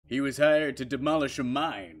He was hired to demolish a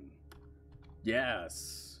mine.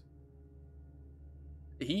 Yes.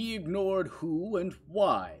 He ignored who and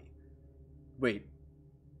why. Wait,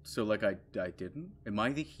 so like I didn't? Am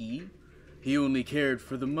I the he? He only cared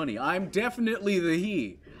for the money. I'm definitely the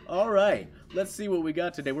he. Alright, let's see what we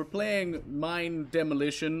got today. We're playing Mine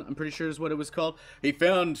Demolition, I'm pretty sure is what it was called. He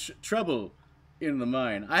found trouble in the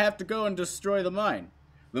mine. I have to go and destroy the mine.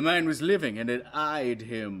 The mine was living and it eyed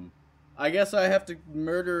him. I guess I have to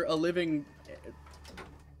murder a living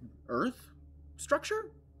Earth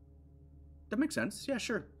structure? That makes sense. Yeah,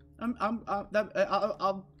 sure. We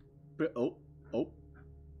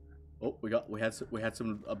had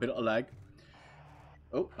a bit of lag.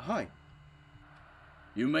 Oh, hi.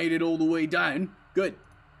 You made it all the way down. Good.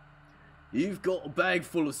 You've got a bag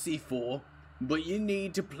full of C4, but you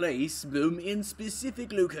need to place them in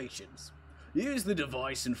specific locations. Use the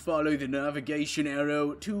device and follow the navigation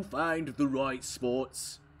arrow to find the right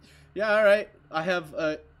spots. Yeah, alright. I have,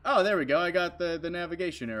 oh, there we go. I got the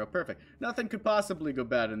navigation arrow. Perfect. Nothing could possibly go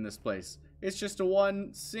bad in this place. It's just a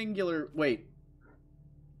one singular... Wait.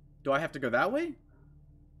 Do I have to go that way?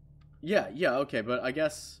 Yeah, okay, but I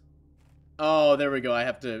guess... Oh, there we go. I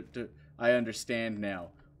have to... I understand now.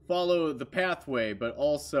 Follow the pathway, but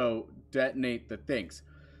also detonate the things.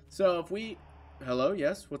 So if we... Hello,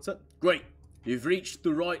 yes, what's up? Great. You've reached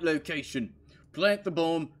the right location. Plant the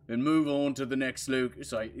bomb and move on to the next location.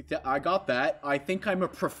 Sorry, I got that. I think I'm a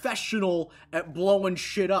professional at blowing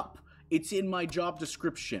shit up. It's in my job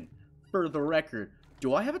description. For the record.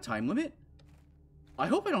 Do I have a time limit? I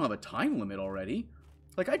hope I don't have a time limit already.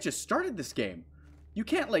 Like, I just started this game. You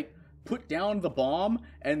can't, like, put down the bomb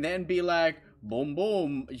and then be like, boom,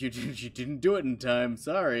 boom. You didn't do it in time.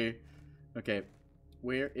 Sorry. Okay.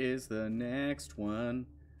 Where is the next one?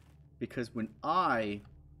 Because when I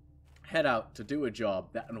head out to do a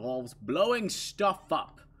job that involves blowing stuff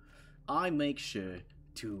up, I make sure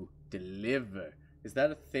to deliver. Is that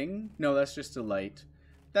a thing? No, that's just a light.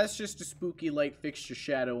 That's just a spooky light fixture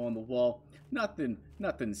shadow on the wall. Nothing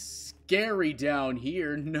scary down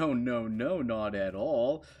here. No, not at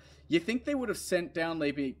all. You think they would have sent down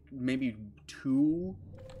maybe two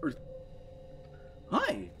or...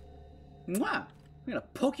 Hi! Mwah! I'm gonna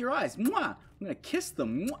poke your eyes. Mwah! I'm gonna kiss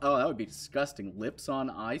them. Mwah. Oh, that would be disgusting. Lips on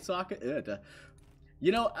eye socket. Ugh.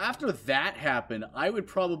 You know, after that happened, I would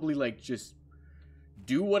probably, like, just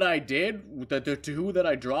do what I did with the two that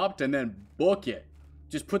I dropped and then book it.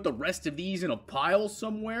 Just put the rest of these in a pile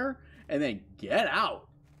somewhere and then get out.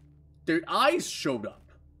 Their eyes showed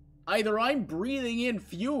up. Either I'm breathing in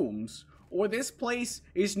fumes or this place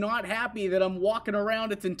is not happy that I'm walking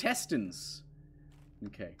around its intestines.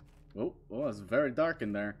 Okay. Oh, it's very dark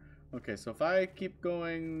in there. Okay, so if I keep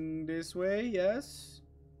going this way, yes?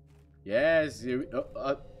 Yes.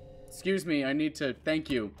 Excuse me, I need to... Thank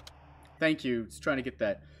you. Thank you. Just trying to get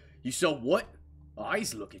that. You saw what?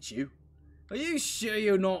 Eyes look at you. Are you sure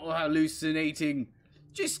you're not hallucinating?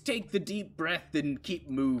 Just take the deep breath and keep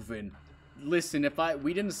moving. Listen,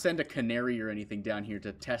 we didn't send a canary or anything down here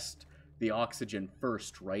to test the oxygen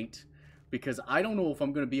first, right? Because I don't know if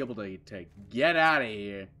I'm going to be able to get out of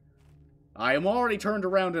here. I am already turned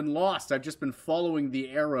around and lost. I've just been following the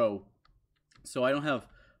arrow. So I don't have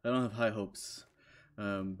high hopes.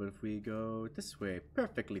 But if we go this way,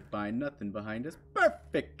 perfectly fine. Nothing behind us.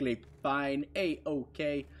 Perfectly fine.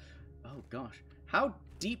 A-okay. Oh gosh. How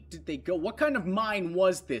deep did they go? What kind of mine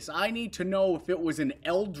was this? I need to know if it was an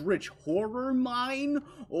eldritch horror mine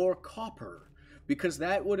or copper. Because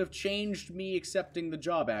that would have changed me accepting the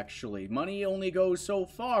job, actually. Money only goes so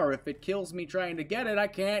far. If it kills me trying to get it, I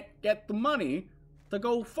can't get the money to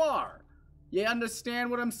go far. You understand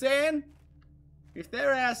what I'm saying? If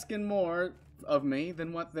they're asking more of me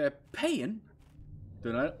than what they're paying,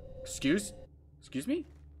 then I... Excuse me?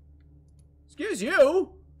 Excuse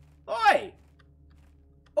you? Oi!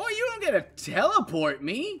 Oh, you don't get to teleport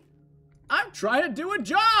me. I'm trying to do a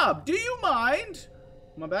job. Do you mind?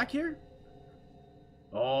 Am I back here?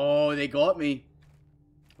 Oh, they got me.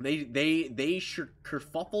 They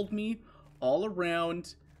kerfuffled me all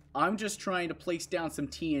around. I'm just trying to place down some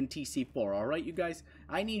TNT C4, alright, you guys?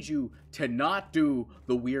 I need you to not do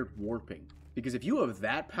the weird warping. Because if you have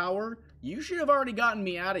that power, you should have already gotten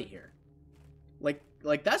me out of here.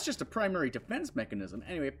 Like that's just a primary defense mechanism.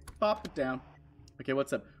 Anyway, pop it down. Okay,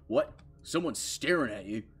 what's up? What? Someone's staring at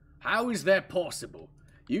you? How is that possible?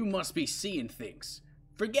 You must be seeing things.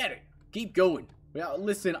 Forget it. Keep going. Well,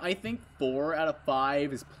 listen, I think 4 out of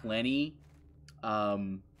 5 is plenty.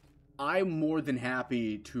 I'm more than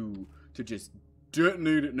happy to just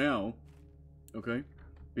detonate it now. Okay?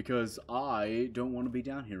 Because I don't want to be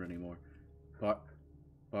down here anymore.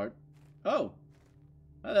 Oh.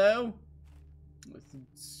 Hello.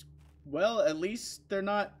 Well, at least they're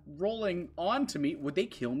not rolling onto me. Would they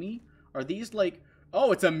kill me? Are these like...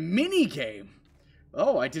 Oh, it's a mini game.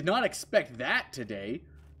 Oh, I did not expect that today.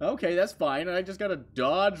 Okay, that's fine. I just gotta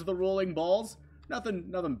dodge the rolling balls.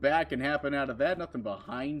 Nothing bad can happen out of that. Nothing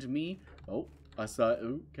behind me. Oh, I saw...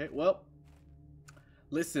 Okay, well...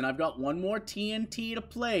 Listen, I've got one more TNT to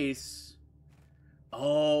place.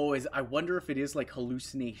 Oh, I wonder if it is like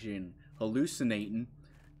hallucinating,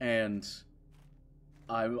 and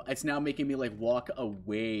it's now making me like walk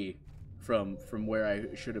away from where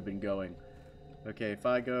I should have been going. Okay, if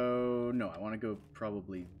I go, no, I want to go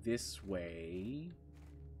probably this way.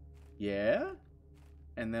 Yeah,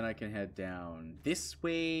 and then I can head down this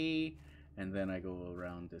way, and then I go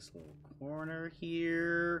around this little corner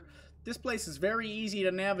here. This place is very easy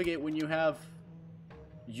to navigate when you've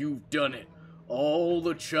done it. All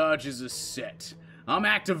the charges are set. I'm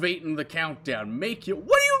activating the countdown. What do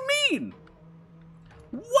you mean?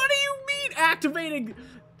 What do you mean activating?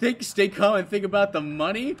 Stay calm and think about the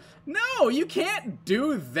money? No, you can't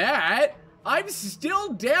do that. I'm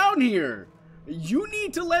still down here. You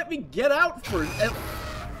need to let me get out first.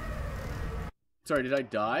 Sorry, did I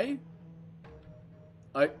die?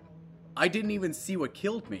 I didn't even see what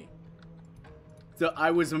killed me. So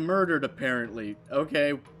I was murdered, apparently.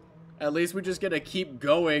 Okay. At least we're just gonna keep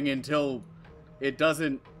going until it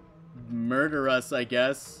doesn't murder us, I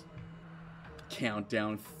guess.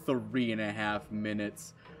 Countdown, 3.5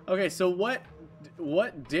 minutes. Okay, so what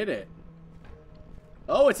did it?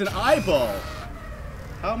 Oh, it's an eyeball.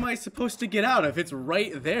 How am I supposed to get out if it's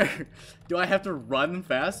right there? Do I have to run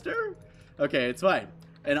faster? Okay, it's fine.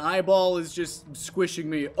 An eyeball is just squishing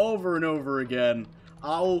me over and over again.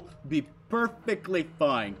 I'll be perfectly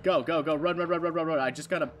fine. Go, go, go. Run, run, run, run, run, run. I just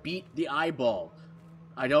gotta beat the eyeball.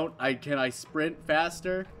 Can I sprint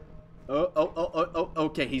faster? Oh,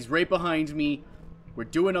 okay. He's right behind me. We're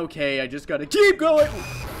doing okay. I just gotta keep going.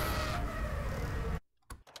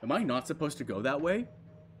 Am I not supposed to go that way?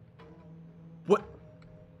 What?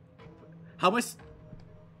 How am I?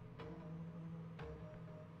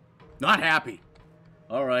 Not happy.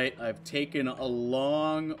 Alright, I've taken a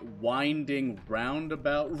long, winding,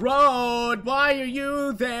 roundabout road. Why are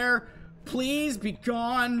you there? Please be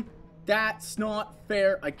gone. That's not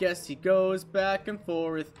fair. I guess he goes back and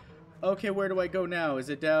forth. Okay, where do I go now? Is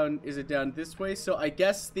it down this way? So I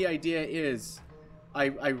guess the idea is I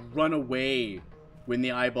run away when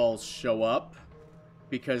the eyeballs show up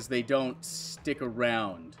because they don't stick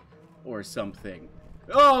around or something.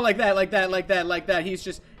 Oh, like that, like that, like that, like that.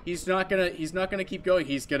 He's not gonna keep going.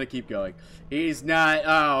 He's gonna keep going. He's not.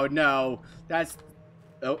 Oh no, that's.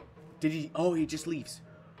 Oh, did he? Oh, he just leaves.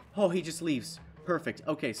 Oh, he just leaves. Perfect.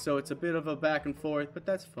 Okay, so it's a bit of a back and forth, but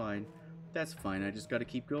that's fine. That's fine. I just gotta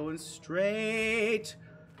keep going straight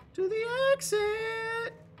to the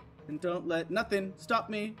exit, and don't let nothing stop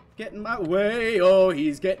me. Get in my way. Oh,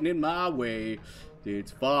 he's getting in my way.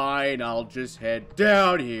 It's fine. I'll just head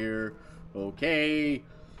down here. Okay.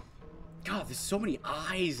 God, there's so many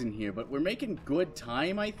eyes in here, but we're making good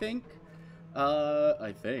time, I think.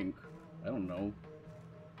 I don't know.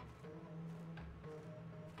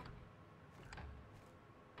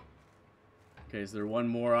 Okay, is there one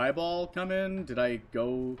more eyeball coming? Did I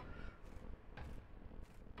go?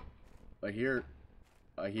 I hear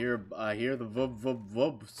the vub vub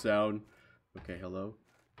vub sound. Okay, hello.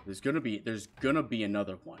 There's gonna be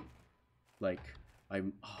another one. Like,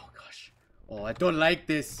 oh gosh. Oh, I don't like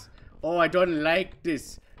this. Oh, I don't like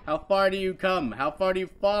this. How far do you come? How far do you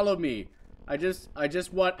follow me? I just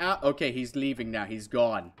want out. Okay, he's leaving now. He's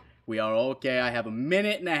gone. We are okay. I have 1.5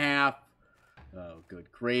 minutes. Oh,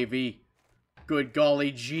 good gravy. Good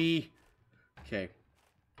golly gee. Okay.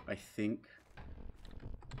 I think.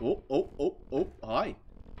 Oh, hi.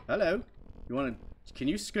 Hello. Can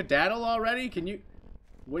you skedaddle already? Can you,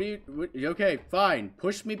 okay, fine.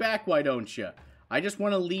 Push me back, why don't you? I just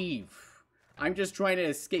want to leave. I'm just trying to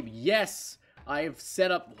escape. Yes, I've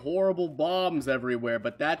set up horrible bombs everywhere,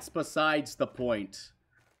 but that's besides the point.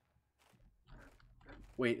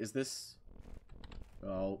 Wait, is this?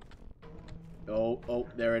 Oh,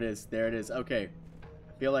 there it is. There it is. Okay.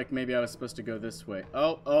 I feel like maybe I was supposed to go this way.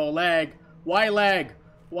 Oh, lag. Why lag?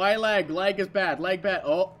 Why lag? Lag is bad. Lag bad.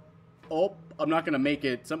 Oh, I'm not going to make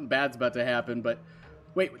it. Something bad's about to happen, but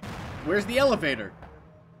wait, where's the elevator?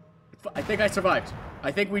 I think I survived.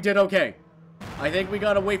 I think we did okay. I think we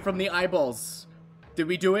got away from the eyeballs. Did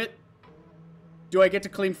we do it? Do I get to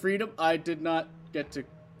claim freedom? I did not get to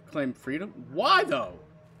claim freedom. Why, though?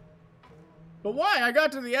 But why? I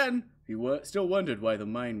got to the end. He still wondered why the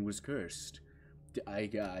mine was cursed.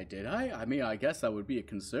 Did I? I mean, I guess that would be a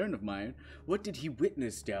concern of mine. What did he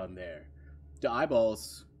witness down there? The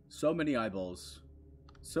eyeballs. So many eyeballs.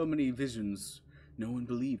 So many visions. No one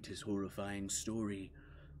believed his horrifying story.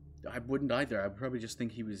 I wouldn't either. I'd probably just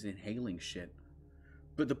think he was inhaling shit.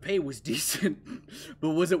 But the pay was decent. But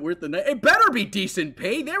was it worth the night? It better be decent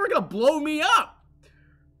pay. They were gonna blow me up.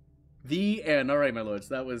 The end. All right, my lords.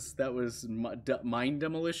 That was mind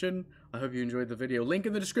demolition. I hope you enjoyed the video. Link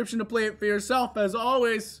in the description to play it for yourself, as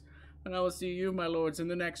always. And I will see you, my lords, in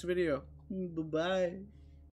the next video. Bye-bye.